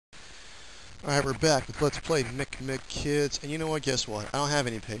Alright, we're back with Let's Play McKids, and you know what, guess what? I don't have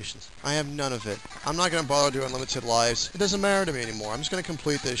any patience. I have none of it. I'm not going to bother doing unlimited lives. It doesn't matter to me anymore. I'm just going to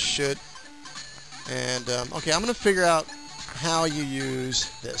complete this shit. And, okay, I'm going to figure out how you use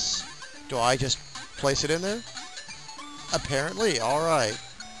this. Do I just place it in there? Apparently, alright.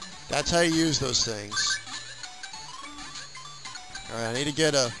 That's how you use those things. Alright, I need to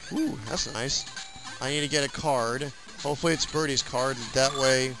get a... Ooh, that's nice. I need to get a card. Hopefully it's Birdie's card, and that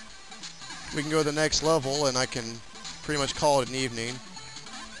way we can go to the next level, and I can pretty much call it an evening.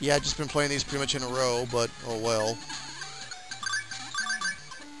 Yeah, I've just been playing these pretty much in a row, but oh well.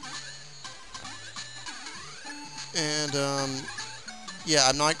 And, yeah,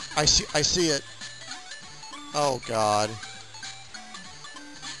 I'm not... I see it. Oh, God.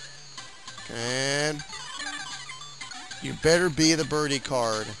 And... You better be the Birdie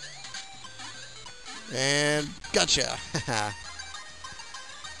card. And... Gotcha! Haha.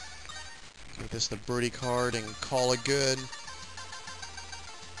 Make this the Birdie card and call it good.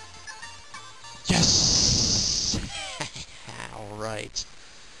 Yes! Alright.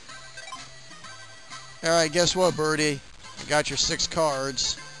 Alright, guess what, Birdie? I got your 6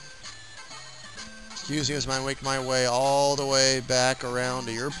 cards. Excuse me as I make my way all the way back around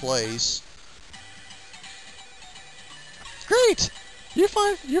to your place. Great! You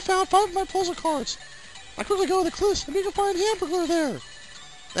found 5 of my puzzle cards. I quickly go to the cliffs and you can find the hamburger there.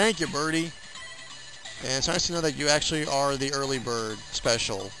 Thank you, Birdie. And it's nice to know that you actually are the early bird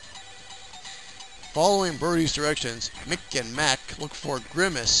special. Following Birdie's directions, Mick and Mac look for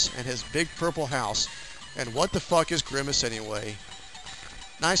Grimace and his big purple house. And what the fuck is Grimace anyway?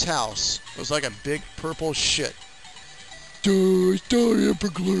 Nice house. It was like a big purple shit. I saw a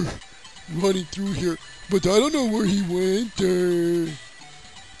burglar running through here, but I don't know where he went.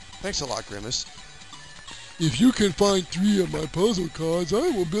 Thanks a lot, Grimace. If you can find 3 of my puzzle cards, I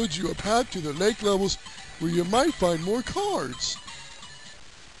will build you a path to the lake levels where you might find more cards.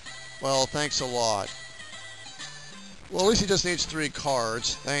 Well, thanks a lot. Well, at least he just needs 3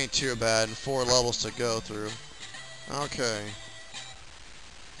 cards. That ain't too bad, and 4 levels to go through. Okay.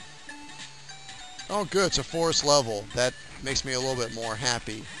 Oh, good, it's a forest level. That makes me a little bit more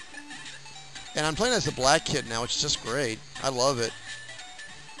happy. And I'm playing as the black kid now, which is just great. I love it.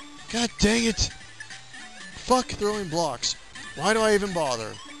 God dang it! Fuck throwing blocks. Why do I even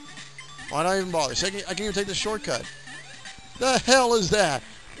bother? Why do I even bother? So I can even take the shortcut. The hell is that?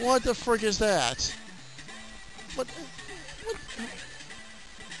 What the frick is that? What?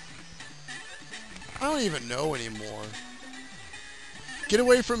 I don't even know anymore. Get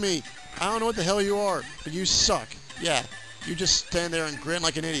away from me. I don't know what the hell you are, but you suck. Yeah, you just stand there and grin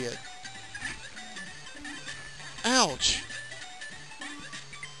like an idiot. Ouch.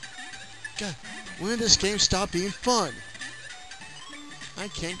 God, when did this game stop being fun? I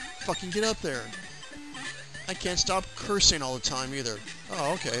can't fucking get up there. I can't stop cursing all the time either.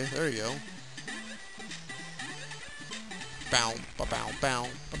 Oh, okay, there you go. Bow, ba bow, bow,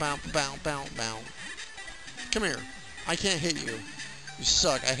 ba bow, ba bow, bow, bow. Come here. I can't hit you. You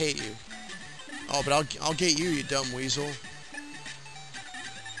suck. I hate you. Oh, but I'll get you, you dumb weasel.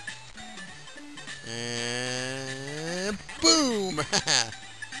 And boom!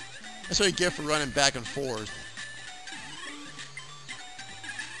 That's what you get for running back and forth.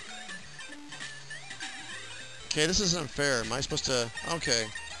 Okay, this isn't fair. Am I supposed to... Okay.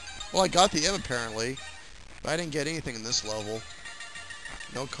 Well, I got the M apparently, but I didn't get anything in this level.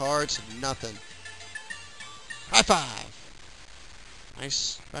 No cards, nothing. High five!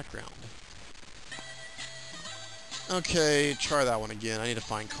 Nice background. Okay, try that one again. I need to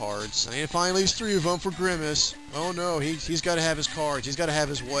find cards. I need to find at least 3 of them for Grimace. Oh no, he's got to have his cards. He's got to have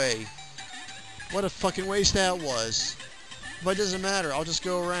his way. What a fucking waste that was. But it doesn't matter. I'll just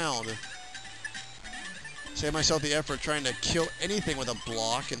go around. Save myself the effort trying to kill anything with a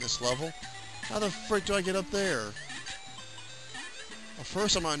block in this level. How the frick do I get up there? Well,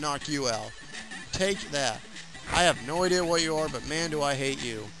 first I'm going to knock you out. Take that. I have no idea what you are, but man, do I hate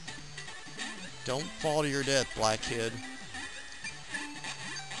you. Don't fall to your death, black kid.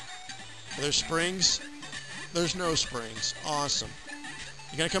 Are there springs? There's no springs. Awesome.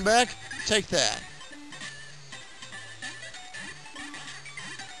 You gonna come back? Take that.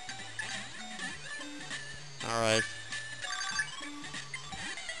 Alright.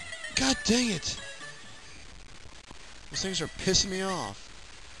 God dang it! Those things are pissing me off.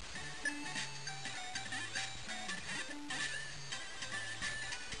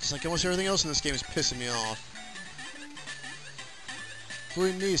 It's like almost everything else in this game is pissing me off.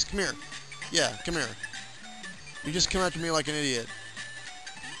 Including these. Come here. Yeah, come here. You just come after me like an idiot.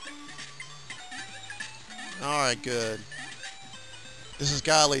 Alright, good. This has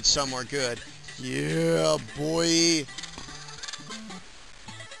got to lead somewhere good. Yeah, boy.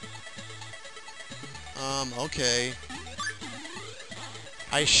 Okay.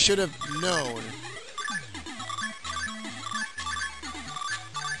 I should have known.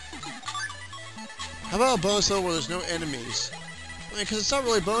 How about a bonus level where there's no enemies? I mean, because it's not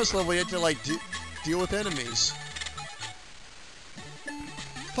really a bonus level, you have to, like, deal with enemies.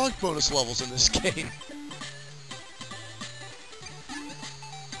 Fuck bonus levels in this game.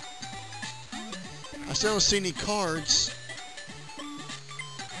 I still don't see any cards.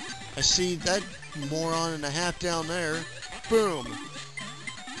 I see that moron and a half down there. Boom.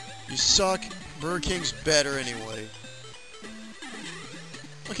 You suck. Burger King's better anyway.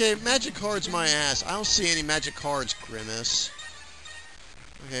 Okay, magic cards my ass. I don't see any magic cards, Grimace.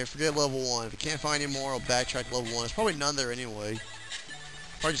 Okay, forget level 1. If you can't find any more, I'll backtrack to level 1. There's probably none there anyway.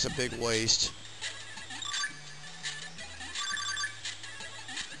 Probably just a big waste.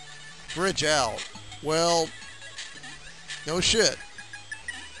 Bridge out. Well, no shit.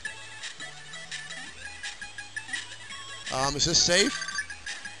 Is this safe?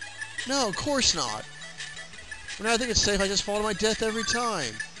 No, of course not. When I think it's safe, I just fall to my death every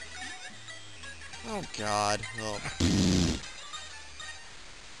time. Oh god. Oh.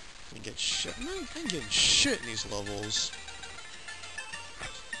 I get shit. I'm getting shit in these levels.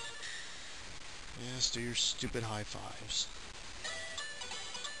 Yes, do your stupid high fives.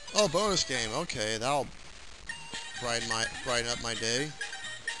 Oh, bonus game. Okay, that'll brighten up my day.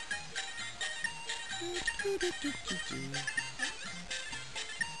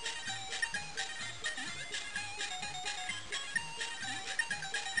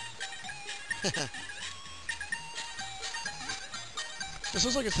 This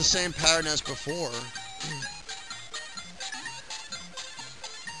looks like it's the same pattern as before.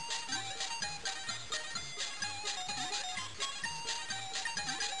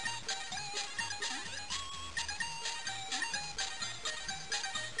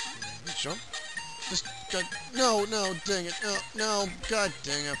 Jump. Just got, no, dang it, no, god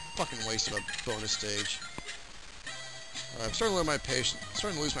dang it, I fucking wasted a bonus stage. I'm starting to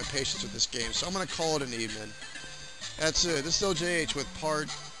lose my patience with this game, so I'm gonna call it an evening. That's it. This is LJH with part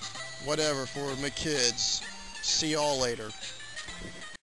whatever for McKids. See y'all later.